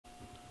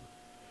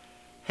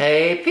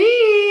Hey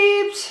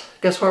peeps!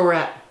 Guess where we're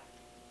at?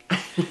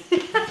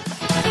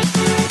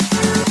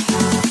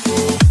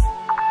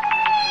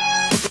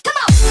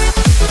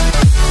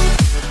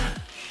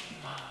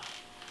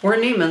 We're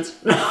in Neiman's.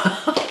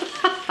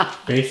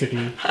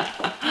 Basically.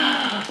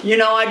 You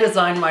know, I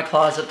designed my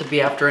closet to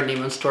be after a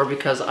Neiman's store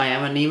because I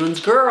am a Neiman's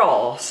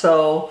girl.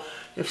 So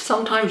if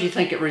sometimes you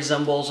think it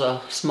resembles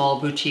a small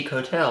boutique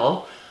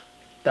hotel,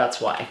 that's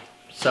why.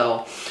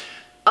 So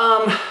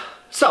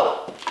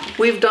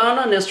we've done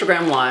an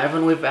Instagram Live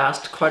and we've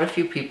asked quite a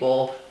few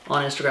people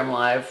on Instagram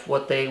Live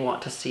what they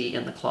want to see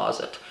in the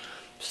closet.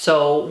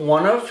 So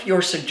one of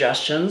your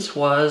suggestions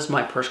was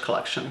my purse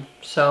collection.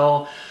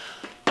 So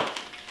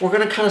we're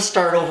gonna kind of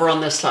start over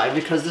on this side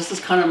because this is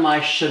kind of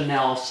my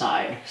Chanel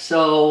side.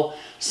 So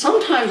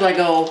sometimes I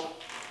go,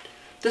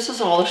 this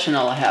is all the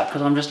Chanel I have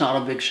because I'm just not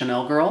a big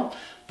Chanel girl.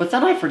 But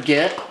then I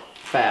forget,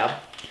 Fab,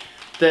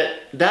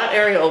 that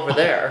area over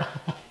there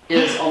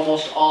is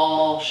almost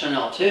all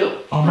Chanel too.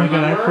 Oh my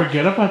God, I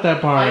forget about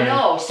that part. I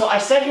know. So I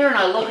sit here and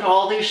I look at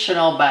all these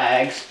Chanel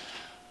bags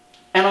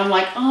and I'm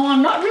like, oh,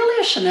 I'm not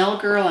really a Chanel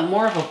girl. I'm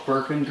more of a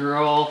Birkin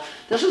girl.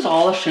 This is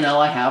all the Chanel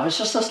I have. It's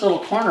just this little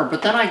corner.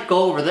 But then I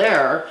go over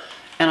there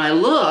and I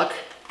look,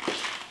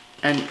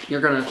 and you're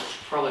gonna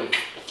probably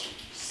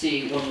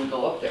see when we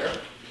go up there.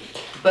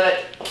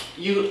 But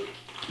you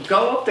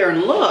go up there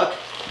and look,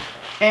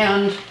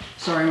 and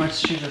sorry, my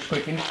shoes are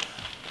squeaking.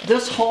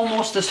 This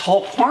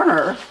whole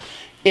corner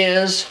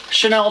is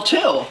Chanel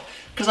too,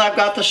 because I've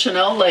got the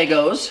Chanel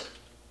Legos,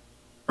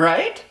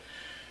 right?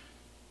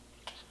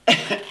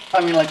 I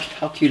mean, like,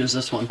 how cute is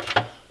this one?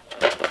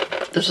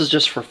 This is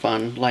just for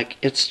fun. Like,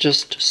 it's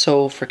just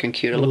so freaking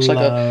cute. It looks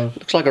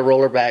like a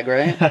roller bag,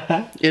 right?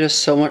 It is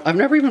so much. I've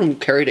never even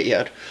carried it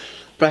yet,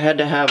 but I had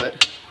to have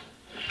it.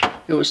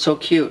 It was so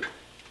cute.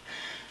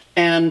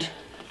 And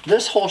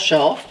this whole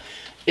shelf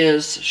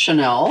is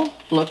Chanel.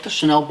 Look, the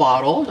Chanel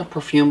bottle, the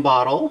perfume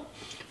bottle.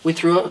 We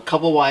threw a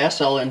couple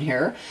YSL in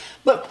here.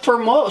 But for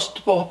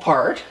most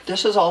part,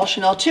 this is all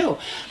Chanel too.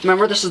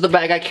 Remember, this is the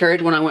bag I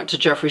carried when I went to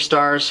Jeffree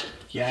Star's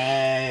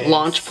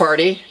launch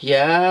party.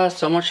 Yeah,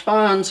 so much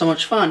fun, so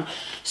much fun.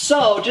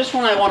 So just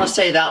when I want to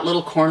say that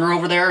little corner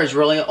over there is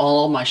really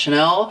all my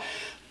Chanel,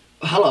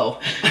 hello,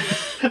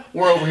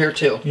 we're over here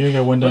too. You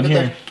got one down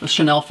here. The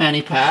Chanel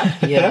fanny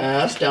pack,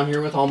 yes, down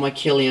here with all my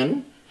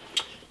Kilian.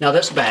 Now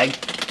this bag,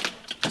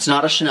 it's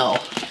not a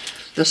Chanel.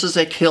 This is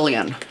a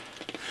Kilian.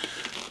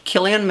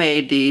 Kilian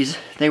made these.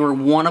 They were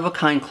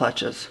one-of-a-kind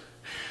clutches.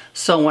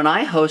 So when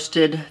I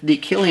hosted the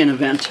Kilian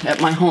event at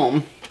my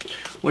home,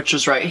 which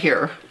was right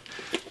here,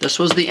 this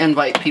was the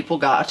invite people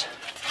got.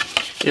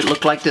 It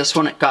looked like this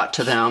when it got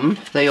to them.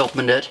 They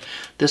opened it.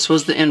 This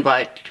was the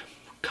invite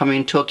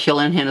coming to a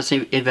Kilian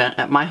Hennessy event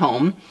at my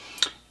home.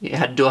 You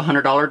had to do a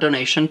 $100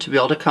 donation to be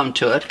able to come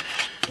to it.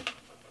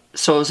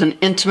 So it was an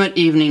intimate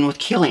evening with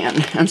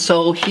Kilian. And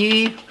so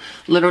he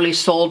literally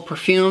sold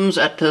perfumes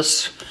at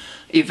this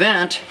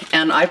event,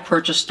 and I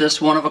purchased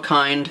this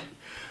one-of-a-kind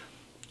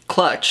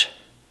clutch,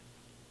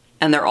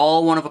 and they're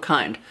all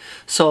one-of-a-kind.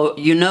 So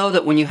you know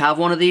that when you have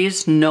one of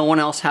these, no one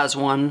else has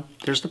one.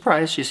 There's the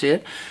price, you see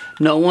it?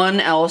 No one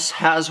else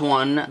has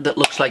one that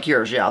looks like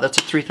yours. Yeah, that's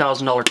a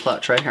 $3,000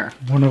 clutch right here.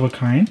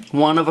 One-of-a-kind?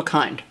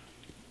 One-of-a-kind.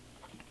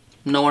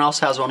 No one else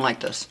has one like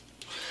this.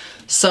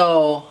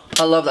 So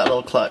I love that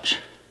little clutch.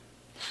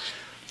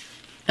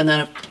 And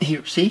then,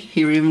 see,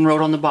 he even wrote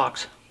on the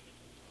box.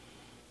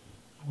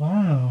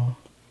 Wow.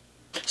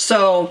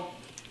 So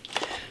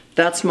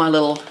that's my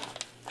little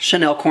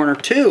Chanel corner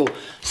too.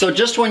 So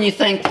just when you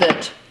think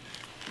that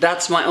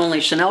that's my only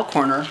Chanel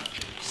corner,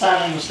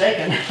 sadly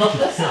mistaken on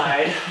this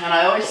side. And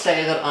I always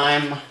say that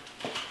I'm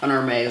an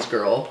Hermes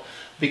girl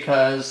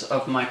because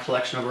of my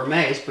collection of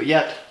Hermes, but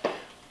yet,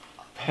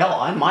 hell,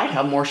 I might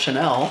have more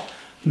Chanel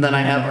than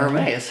I have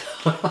Hermes.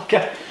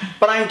 Okay.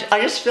 But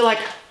I just feel like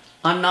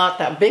I'm not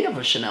that big of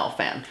a Chanel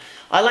fan.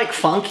 I like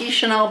funky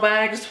Chanel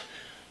bags,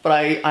 but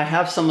I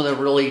have some of the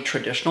really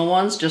traditional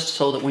ones just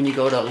so that when you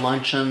go to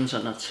luncheons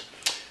and it's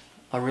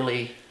a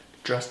really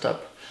dressed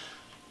up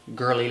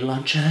girly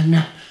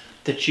luncheon,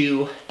 that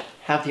you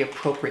have the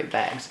appropriate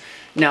bags.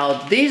 Now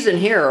these in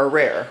here are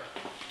rare.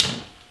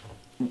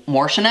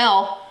 More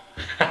Chanel.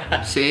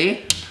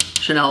 See?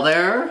 Chanel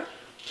there.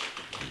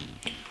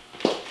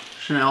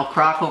 Chanel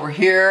croc over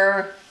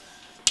here.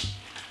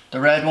 The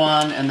red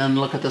one, and then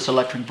look at this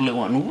electric blue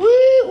one. Woo,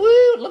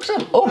 woo, looks so,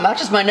 oh,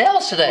 matches my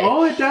nails today.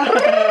 Oh, it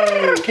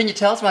does. Can you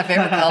tell it's my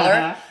favorite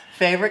color?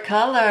 Favorite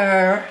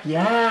color,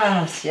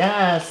 yes,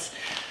 yes.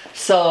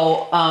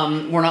 So,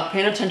 we're not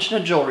paying attention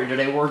to jewelry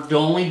today. We're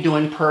only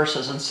doing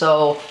purses. And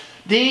so,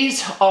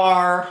 these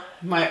are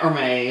my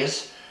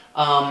Hermes.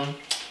 I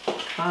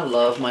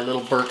love my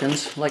little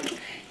Birkins. Like,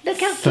 look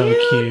how so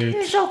cute.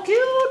 They're so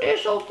cute, they're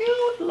so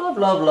cute. Love,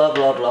 love, love,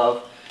 love,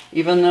 love.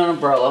 Even an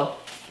umbrella.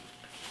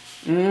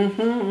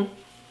 Mm-hmm.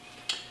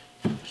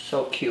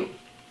 So cute.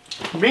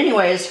 But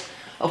anyways,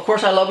 of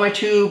course I love my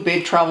two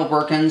big travel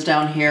Birkins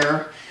down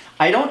here.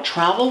 I don't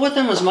travel with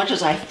them as much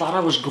as I thought I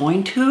was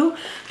going to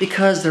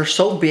because they're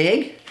so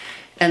big,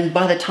 and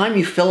by the time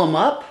you fill them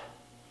up,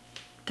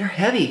 they're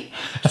heavy.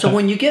 So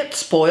when you get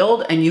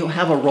spoiled and you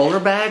have a roller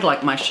bag,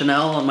 like my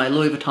Chanel and my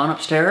Louis Vuitton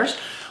upstairs,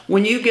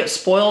 when you get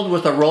spoiled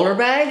with a roller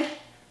bag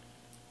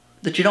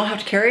that you don't have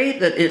to carry,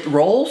 that it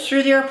rolls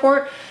through the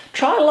airport,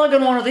 try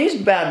lugging one of these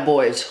bad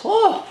boys.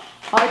 Oh,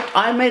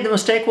 I made the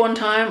mistake one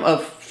time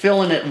of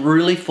filling it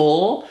really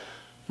full.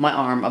 My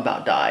arm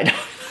about died.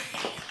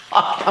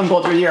 I'm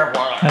going through the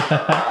airport.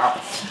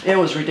 It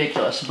was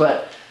ridiculous,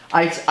 but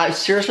I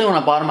seriously, when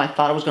I bought them, I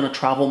thought I was going to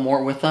travel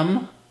more with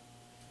them,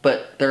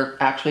 but they're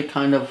actually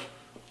kind of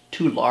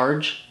too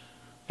large,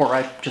 or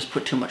I just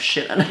put too much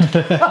shit in it.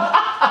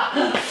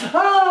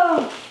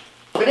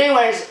 But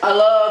anyways, I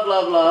love,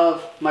 love,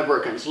 love my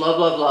Birkins. Love,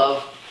 love,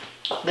 love.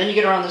 Then you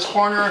get around this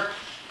corner,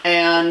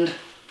 and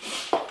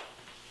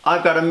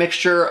I've got a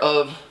mixture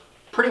of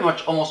pretty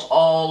much almost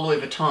all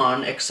Louis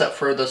Vuitton, except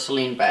for the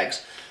Celine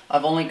bags.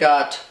 I've only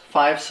got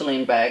 5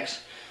 Celine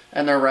bags,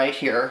 and they're right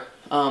here.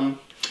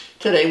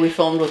 Today we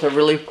filmed with a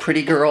really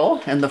pretty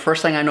girl, and the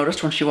first thing I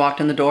noticed when she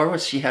walked in the door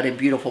was she had a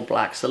beautiful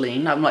black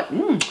Celine. I'm like,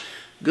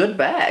 good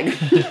bag.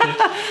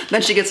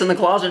 Then she gets in the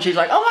closet and she's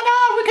like, oh my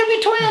God, we could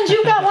be twins,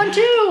 you got one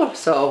too.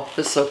 So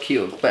it's so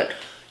cute. But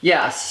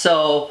yeah,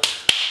 so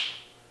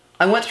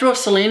I went through a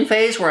Celine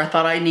phase where I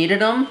thought I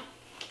needed them.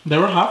 They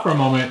were hot for a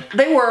moment.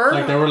 They were.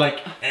 Like, they were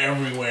like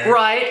everywhere.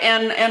 Right,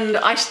 and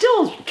I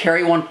still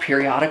carry one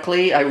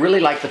periodically. I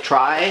really like the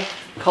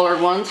tri-colored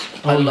ones.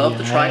 I love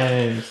the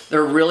tri.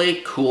 They're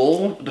really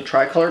cool, the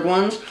tri-colored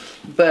ones.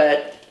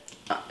 But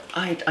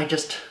I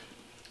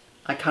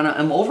kind of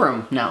am over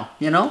them now,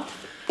 you know?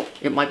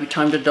 It might be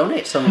time to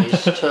donate some of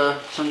these to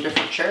some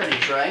different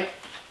charities, right?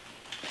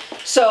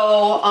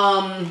 So,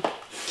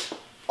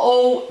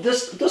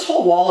 this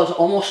whole wall is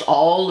almost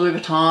all Louis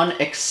Vuitton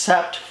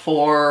except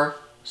for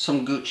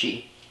some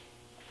Gucci.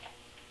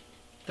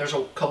 There's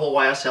a couple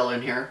YSL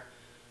in here,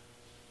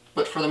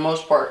 but for the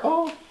most part,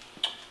 oh,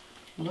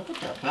 look at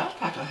that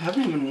backpack I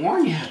haven't even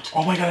worn yet.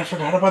 Oh my God, I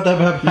forgot about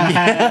that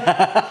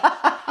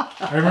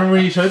backpack. I remember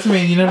you showed it to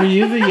me and you never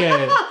used it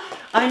yet.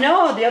 I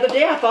know, the other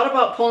day I thought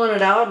about pulling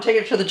it out and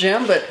taking it to the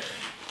gym, but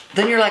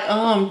then you're like,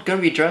 oh, I'm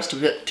gonna be dressed a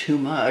bit too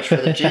much for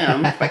the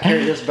gym if I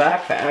carry this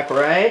backpack,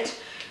 right?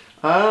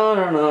 I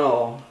don't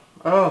know.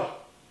 Oh,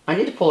 I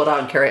need to pull it out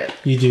and carry it.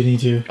 You do need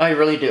to. I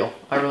really do.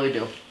 I really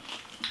do.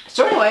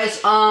 So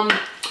anyways,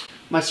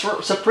 my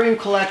Supreme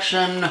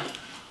collection,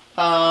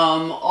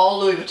 all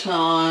Louis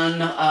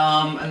Vuitton,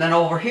 and then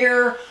over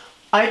here,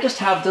 I just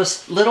have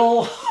this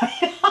little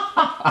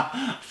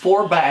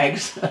 4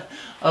 bags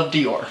of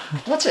Dior.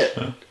 That's it.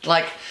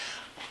 Like,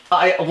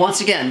 once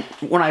again,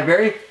 when I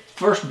very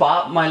first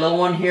bought my little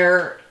one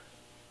here,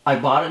 I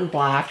bought it in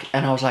black,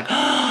 and I was like,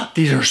 oh,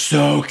 these are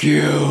so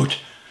cute.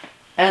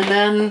 And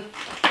then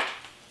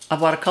I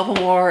bought a couple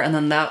more, and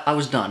then I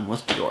was done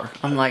with Dior.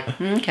 I'm like,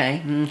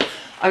 okay.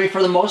 I mean,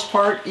 for the most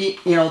part, you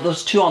know,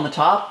 those 2 on the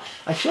top,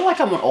 I feel like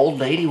I'm an old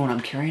lady when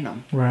I'm carrying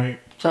them. Right.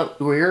 Is that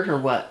weird or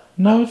what?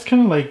 No, it's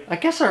kind of like... I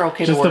guess they're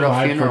okay to wear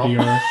at a funeral.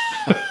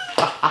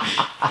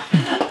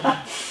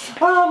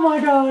 Oh my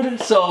God.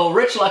 So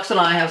Rich, Lex, and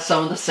I have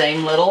some of the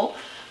same little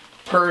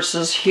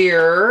purses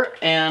here,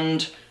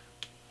 and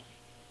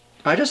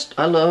I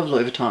love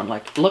Louis Vuitton.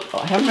 Like, look,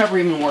 I haven't ever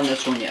even worn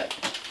this one yet.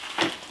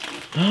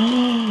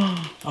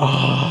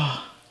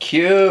 Oh,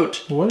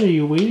 cute. What are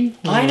you waiting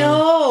for? I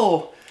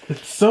know.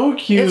 It's so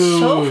cute. It's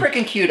so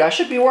freaking cute. I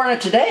should be wearing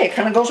it today. It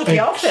kind of goes with the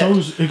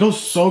outfit. It goes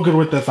so good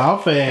with this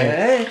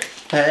outfit.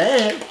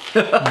 Hey.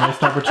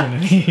 Missed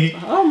opportunity.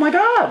 Oh my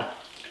God.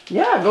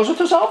 Yeah, it goes with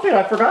this outfit.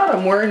 I forgot.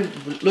 I'm wearing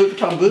Louis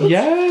Vuitton boots.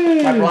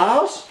 Yes. My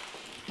blouse.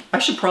 I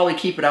should probably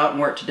keep it out and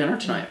wear it to dinner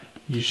tonight.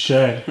 You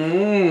should.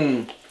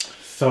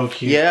 So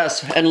cute.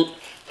 Yes. And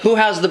who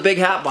has the big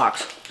hat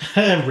box?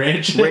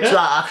 Rich. Rich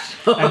Locks.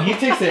 And he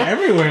takes it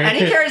everywhere. And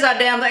he carries that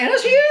damn thing. And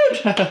it's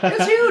huge.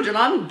 It's huge. And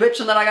I'm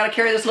bitching that I got to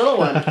carry this little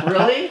one.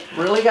 Really?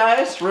 Really,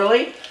 guys?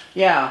 Really?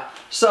 Yeah.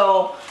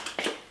 So,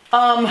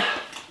 and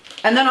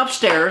then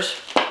upstairs,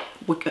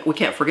 we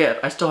can't forget,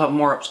 I still have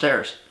more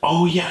upstairs.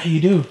 Oh, yeah,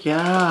 you do.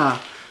 Yeah.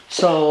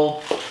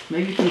 So,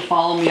 maybe you can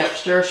follow me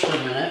upstairs for a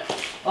minute.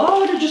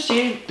 Oh, did you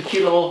see the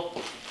cute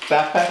little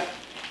backpack?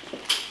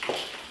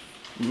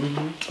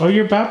 Oh,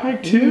 your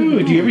backpack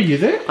too? Do you ever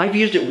use it? I've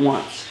used it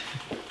once.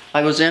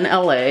 I was in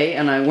LA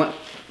and I went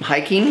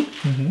hiking,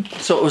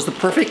 so it was the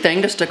perfect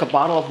thing to stick a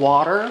bottle of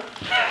water,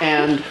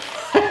 and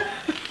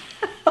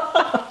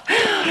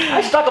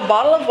I stuck a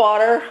bottle of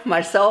water,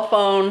 my cell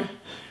phone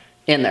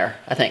in there,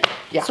 I think.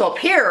 Yeah. So up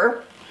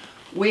here,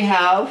 we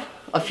have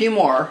a few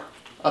more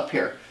up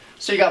here.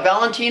 So you got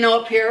Valentino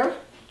up here.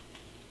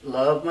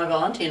 Love my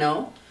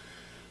Valentino.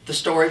 The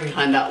story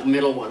behind that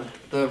middle one,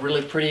 the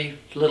really pretty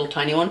little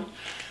tiny one.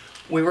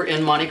 We were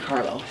in Monte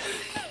Carlo.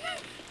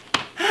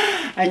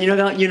 And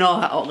you know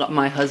how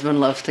my husband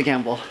loves to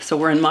gamble. So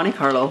we're in Monte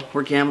Carlo,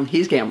 we're gambling,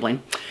 he's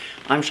gambling,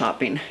 I'm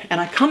shopping. And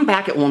I come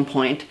back at one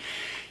point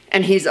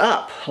and he's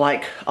up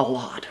like a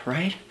lot,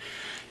 right?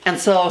 And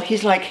so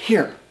he's like,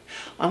 here,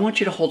 I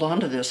want you to hold on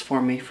to this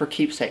for me for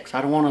keepsakes.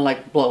 I don't want to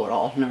like blow it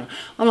all. No.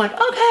 I'm like,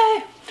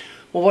 okay.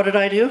 Well, what did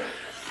I do?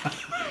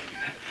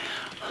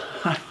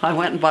 I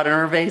went and bought an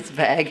Hermes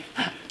bag,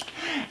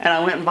 and I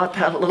went and bought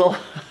that little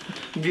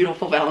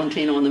beautiful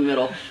Valentino in the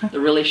middle, the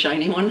really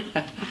shiny one.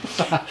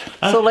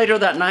 So later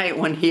that night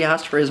when he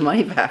asked for his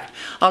money back,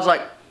 I was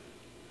like,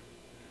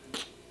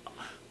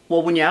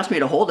 well, when you asked me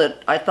to hold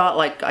it, I thought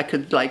like I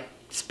could like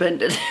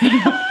spend it.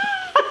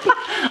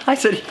 I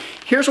said,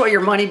 here's what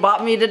your money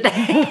bought me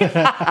today.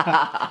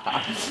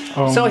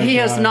 Oh so he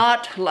God. has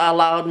not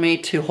allowed me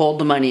to hold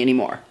the money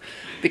anymore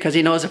because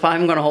he knows if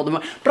I'm going to hold the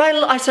money. But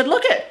I said,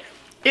 look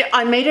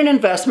I made an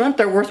investment.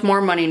 They're worth more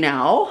money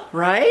now,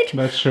 right?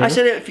 That's true. I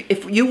said,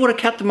 if you would have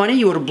kept the money,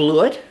 you would have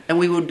blew it, and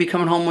we would be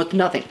coming home with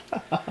nothing.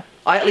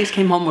 I at least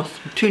came home with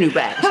 2 new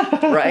bags,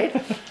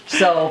 right?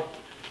 So,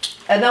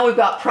 and then we've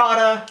got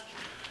Prada,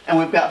 and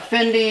we've got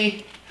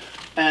Fendi,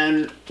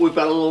 and we've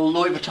got a little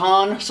Louis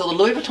Vuitton. So the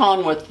Louis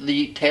Vuitton with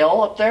the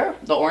tail up there,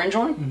 the orange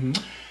one,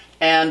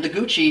 and the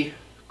Gucci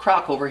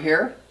croc over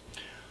here,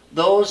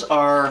 those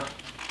are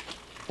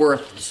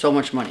worth so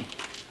much money.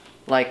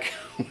 Like,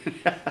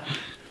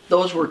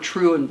 those were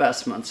true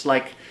investments.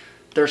 Like,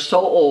 they're so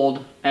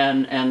old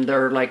and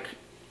they're like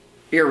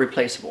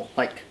irreplaceable.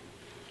 Like,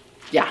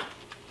 yeah.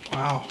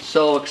 Wow.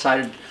 So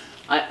excited.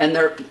 And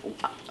they're,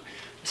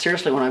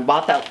 seriously, when I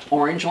bought that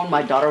orange one,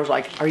 my daughter was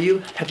like, have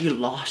you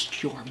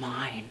lost your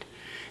mind?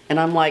 And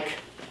I'm like,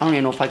 I don't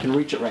even know if I can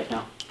reach it right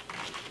now.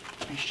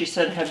 And she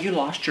said, have you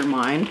lost your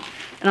mind?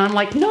 And I'm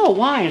like, no,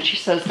 why? And she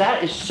says,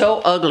 that is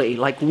so ugly.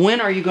 Like, when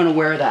are you going to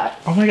wear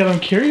that? Oh my God, I'm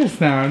curious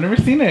now. I've never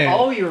seen it.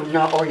 Oh, you're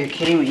not, or you're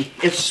kidding me.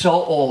 It's so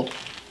old.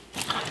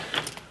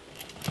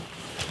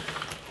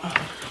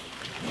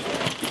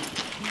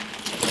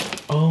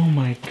 Oh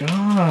my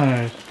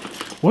God.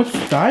 What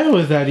style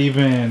is that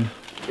even?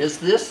 Is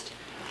this,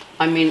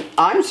 I mean,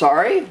 I'm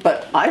sorry,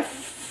 but I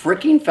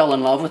freaking fell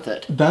in love with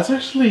it. That's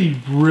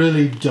actually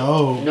really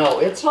dope. No,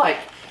 it's like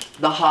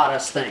the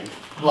hottest thing.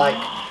 Like,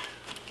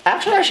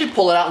 actually I should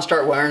pull it out and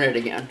start wearing it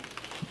again.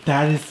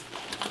 That is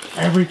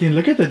everything.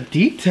 Look at the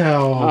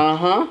detail.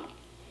 Uh-huh.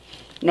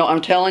 No,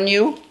 I'm telling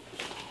you,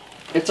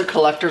 it's a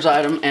collector's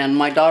item, and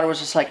my daughter was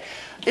just like,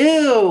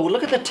 ew,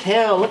 look at the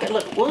tail, look,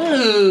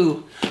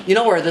 woo. You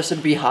know where this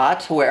would be hot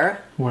to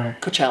wear? Where?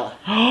 Coachella.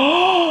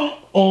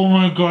 Oh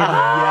my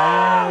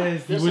God,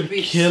 yes. This You would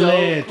be kill so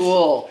it.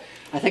 cool.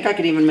 I think I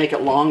could even make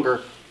it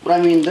longer. But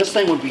I mean, this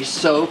thing would be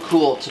so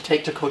cool to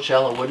take to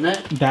Coachella, wouldn't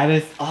it? That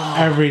is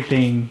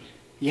everything.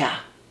 Yeah.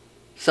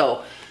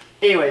 So,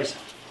 anyways,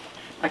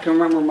 I can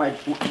remember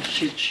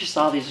she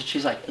saw these and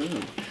she's like,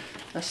 ooh,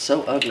 that's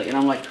so ugly. And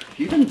I'm like,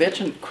 you can bitch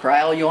and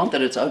cry all you want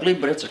that it's ugly,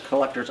 but it's a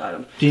collector's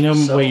item. Do you know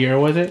what year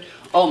was it?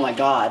 Oh my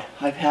God,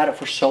 I've had it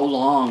for so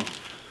long.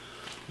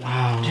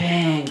 Wow.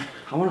 Dang,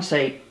 I want to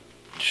say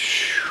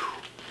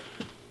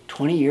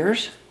 20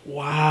 years?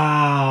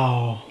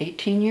 Wow.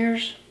 18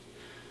 years?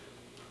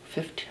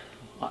 15?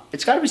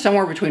 It's got to be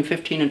somewhere between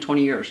 15 and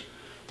 20 years.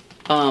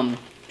 But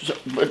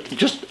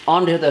just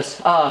onto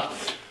this.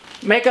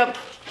 Makeup,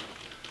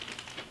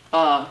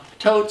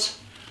 totes,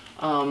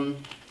 you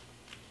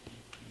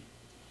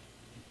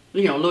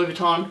know, Louis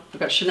Vuitton. I've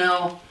got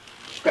Chanel.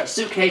 I've got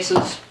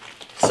suitcases.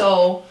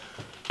 So,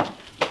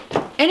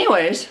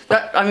 anyways,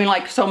 I mean,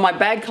 like, so my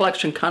bag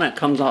collection kind of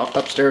comes out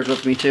upstairs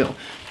with me too.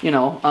 You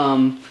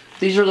know,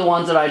 these are the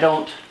ones that I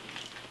don't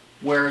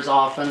wear as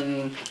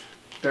often.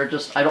 They're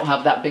just, I don't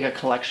have that big of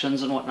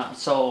collections and whatnot,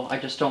 so I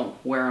just don't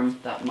wear them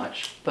that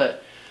much.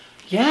 But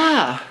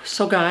yeah,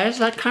 so guys,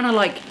 that kind of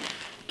like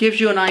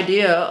gives you an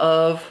idea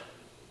of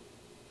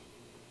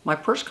my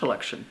purse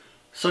collection.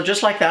 So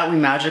just like that, we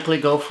magically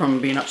go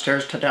from being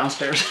upstairs to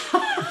downstairs.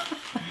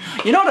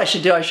 You know what I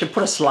should do? I should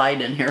put a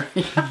slide in here.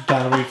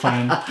 That'll be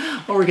fine.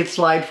 Or we could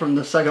slide from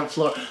the second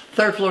floor,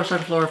 third floor,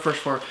 second floor, first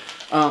floor.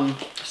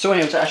 So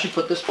anyways, I should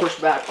put this purse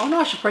back. Oh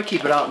no, I should probably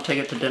keep it out and take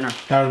it to dinner.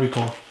 That would be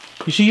cool.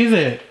 You should use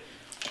it.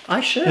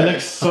 I should. It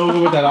looks so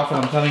good with that outfit,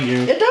 I'm telling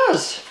you. It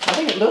does. I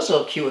think it does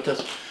look cute with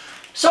this.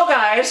 So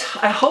guys,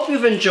 I hope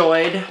you've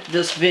enjoyed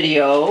this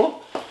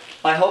video.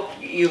 I hope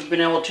you've been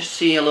able to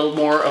see a little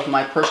more of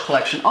my purse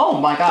collection. Oh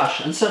my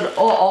gosh, instead of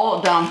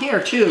all down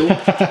here too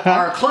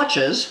are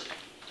clutches.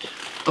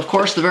 Of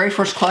course, the very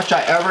first clutch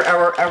I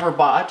ever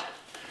bought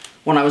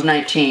when I was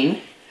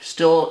 19.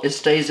 Still, it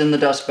stays in the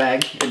dust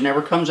bag. It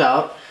never comes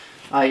out.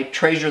 I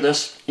treasure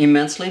this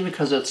immensely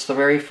because it's the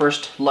very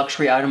first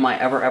luxury item I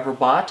ever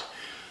bought.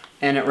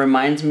 And it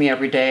reminds me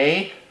every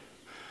day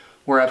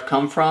where I've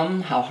come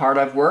from, how hard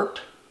I've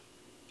worked.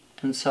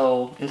 And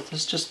so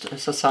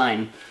it's a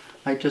sign.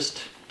 It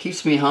just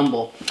keeps me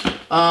humble. You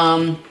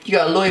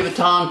got Louis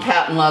Vuitton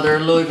patent leather,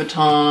 Louis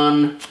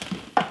Vuitton,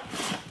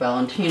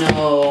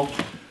 Valentino,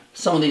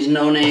 some of these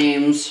no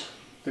names.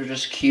 They're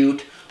just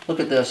cute.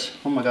 Look at this.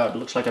 Oh my God, it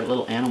looks like a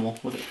little animal.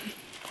 Look at it.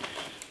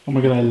 Oh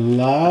my God, I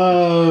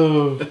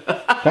love.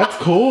 That's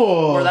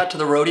cool. Wore that to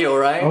the rodeo,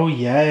 right? Oh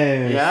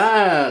yes.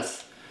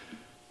 Yes.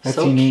 That's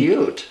so unique.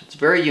 Cute. It's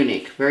very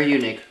unique. Very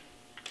unique.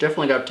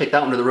 Definitely got to take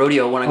that one to the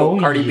rodeo when I go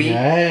Cardi B.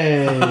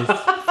 Yes.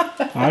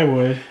 I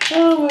would.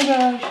 Oh my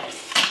gosh.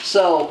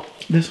 So.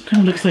 This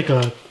kind of looks like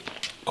a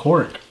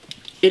cork.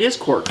 It is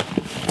cork.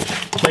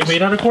 Like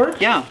made out of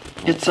cork? Yeah.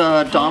 It's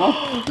a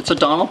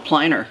Donald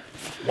Pliner.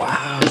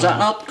 Wow. Is that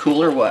not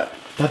cool or what?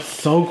 That's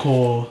so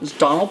cool. It's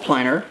Donald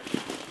Pliner,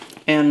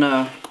 and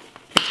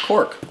it's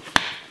cork.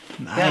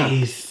 Nice. Yeah.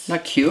 Isn't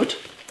that cute?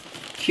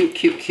 Cute,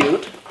 cute,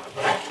 cute.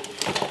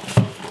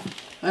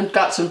 And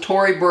got some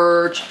Tory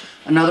Burch,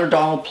 another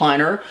Donald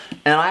Pliner,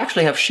 and I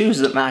actually have shoes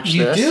that match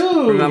this. You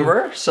do?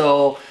 Remember?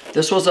 So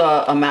this was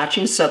a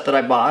matching set that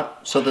I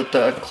bought so that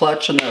the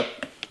clutch and the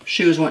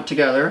shoes went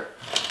together.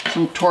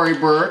 Some Tory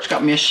Burch,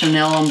 got me a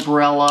Chanel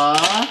umbrella.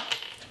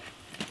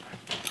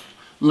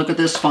 Look at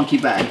this funky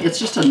bag. It's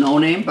just a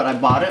no-name, but I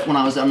bought it when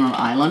I was on an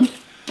island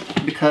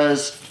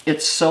because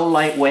it's so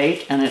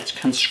lightweight and it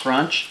can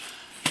scrunch.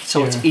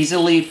 So it's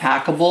easily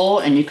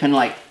packable, and you can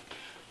like,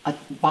 I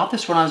bought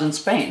this when I was in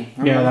Spain.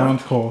 Remember? Yeah, that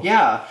one's cool.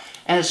 Yeah,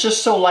 and it's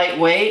just so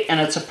lightweight, and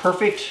it's a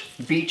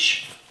perfect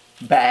beach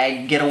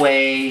bag,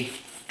 getaway,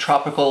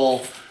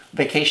 tropical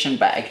vacation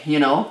bag, you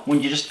know?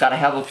 When you just gotta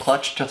have a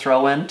clutch to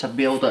throw in to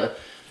be able to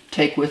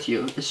take with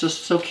you. It's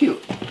just so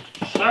cute.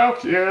 So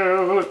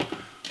cute.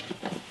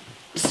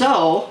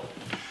 So,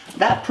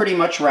 that pretty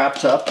much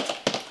wraps up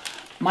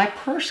my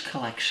purse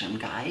collection,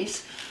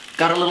 guys.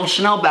 Got a little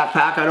Chanel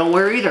backpack I don't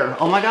wear either.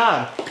 Oh my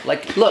God.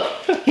 Like, look,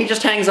 he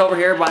just hangs over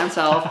here by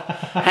himself,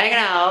 hanging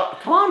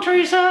out. Come on,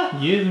 Theresa.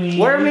 Use me.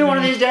 Wear me one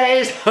of these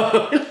days.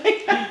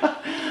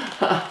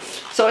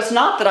 So it's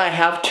not that I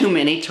have too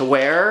many to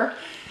wear.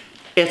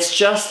 It's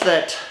just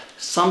that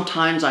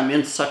sometimes I'm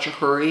in such a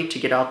hurry to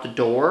get out the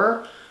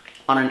door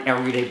on an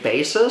everyday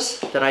basis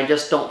that I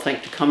just don't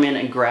think to come in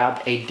and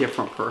grab a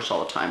different purse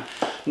all the time.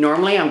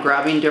 Normally I'm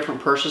grabbing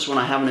different purses when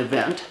I have an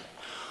event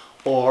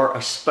or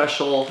a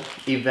special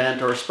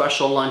event or a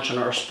special luncheon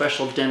or a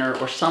special dinner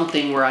or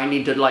something where I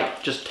need to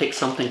like just take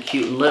something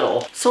cute and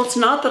little. So it's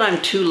not that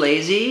I'm too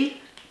lazy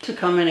to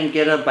come in and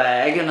get a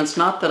bag, and it's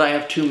not that I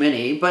have too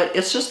many, but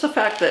it's just the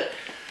fact that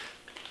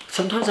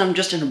sometimes I'm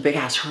just in a big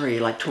ass hurry,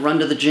 like to run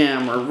to the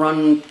gym or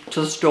run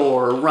to the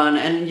store or run,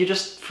 and you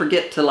just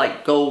forget to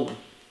like go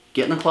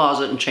get in the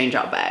closet and change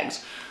out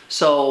bags.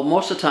 So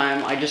most of the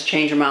time I just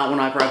change them out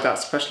whenever I've got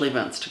special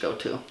events to go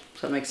to.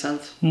 Does that make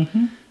sense?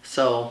 Mm-hmm.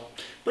 So,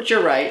 but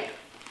you're right.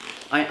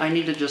 I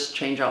need to just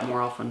change out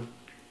more often.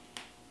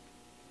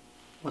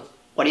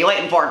 What are you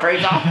waiting for,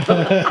 Theresa?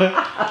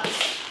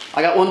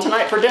 I got one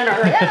tonight for dinner.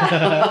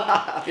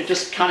 Yeah. It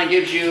just kind of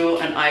gives you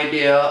an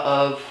idea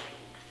of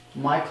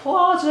my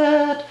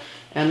closet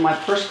and my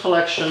purse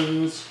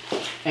collections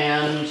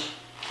and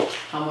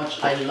how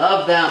much I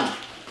love them.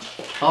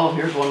 Oh,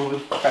 here's one. We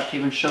forgot to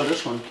even show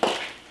this one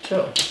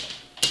too.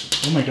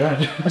 Oh my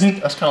God.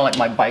 That's kind of like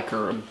my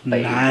biker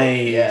baby.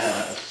 Nice.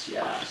 Yes,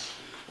 yes.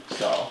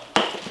 So,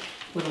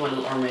 with my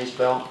little Hermes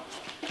belt.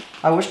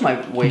 I wish my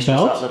waist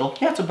was that little.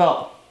 Yeah, it's a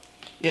belt.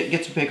 It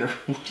gets bigger.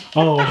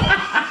 Oh.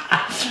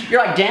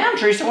 You're like, damn,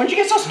 Theresa, when'd you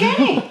get so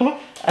skinny?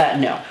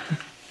 No.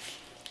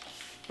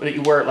 But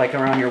you wear it like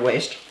around your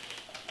waist.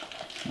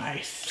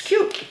 Nice. It's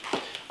cute.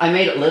 I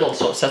made it little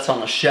so it sits on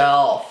the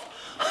shelf.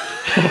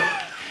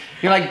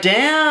 You're like,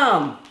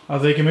 damn. I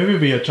was thinking maybe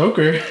it'd be a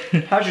choker.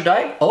 How's your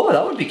diet? Oh,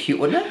 that would be cute,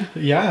 wouldn't it?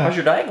 Yeah. How's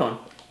your diet going?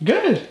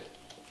 Good.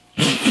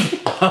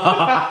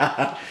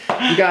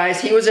 You guys,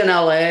 he was in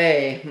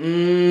LA.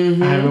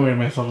 Mm-hmm. I haven't weighed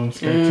myself. I'm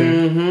scared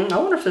too. I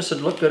wonder if this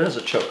would look good as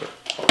a choker.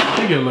 I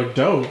think it'd look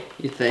dope.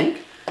 You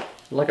think?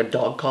 Like a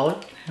dog collar?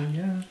 Hell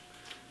yeah.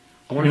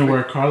 I If you're gonna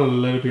wear a collar,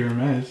 let it be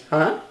Hermes.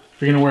 Huh?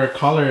 If you're gonna wear a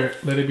collar,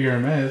 let it be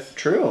Hermes.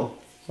 True.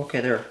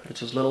 Okay, there.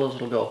 It's as little as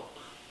it'll go.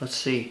 Let's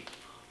see.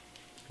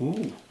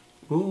 Ooh.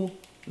 Ooh.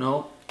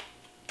 No.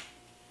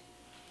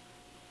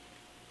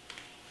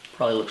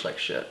 Probably looks like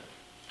shit.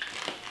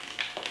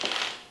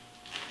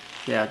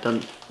 Yeah, it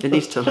doesn't. It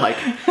needs to like.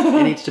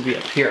 It needs to be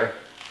up here,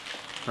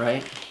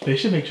 right? They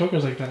should make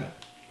chokers like that.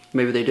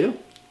 Maybe they do.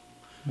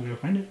 We're gonna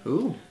find it.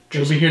 Ooh.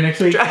 It'll be here next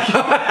week.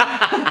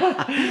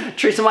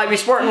 Theresa might be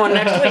sporting one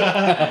next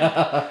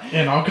week.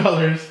 In all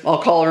colors.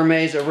 I'll call her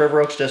Maze at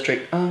River Oaks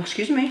District.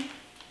 Excuse me.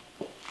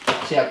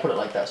 See, I put it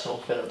like that so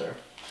it'll fit it there.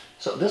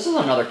 So this is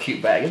another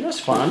cute bag. Isn't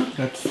this fun?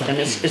 That's so and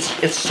cute.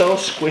 it's so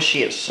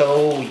squishy. It's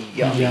so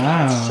yummy.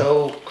 Yeah. It's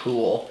so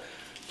cool.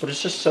 But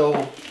it's just so.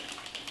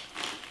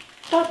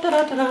 Da, da,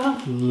 da, da,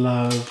 da.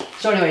 Love.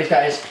 So, anyways,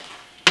 guys,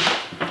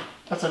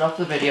 that's enough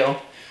of the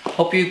video.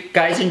 Hope you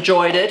guys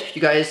enjoyed it.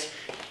 You guys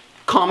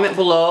comment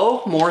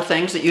below more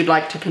things that you'd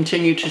like to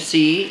continue to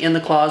see in the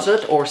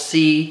closet or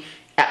see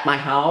at my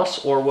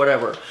house or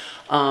whatever.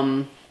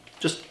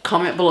 Just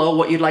comment below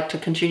what you'd like to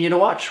continue to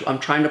watch. I'm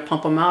trying to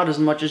pump them out as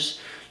much as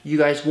you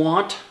guys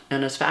want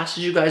and as fast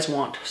as you guys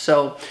want.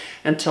 So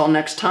until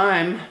next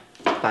time,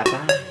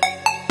 bye-bye.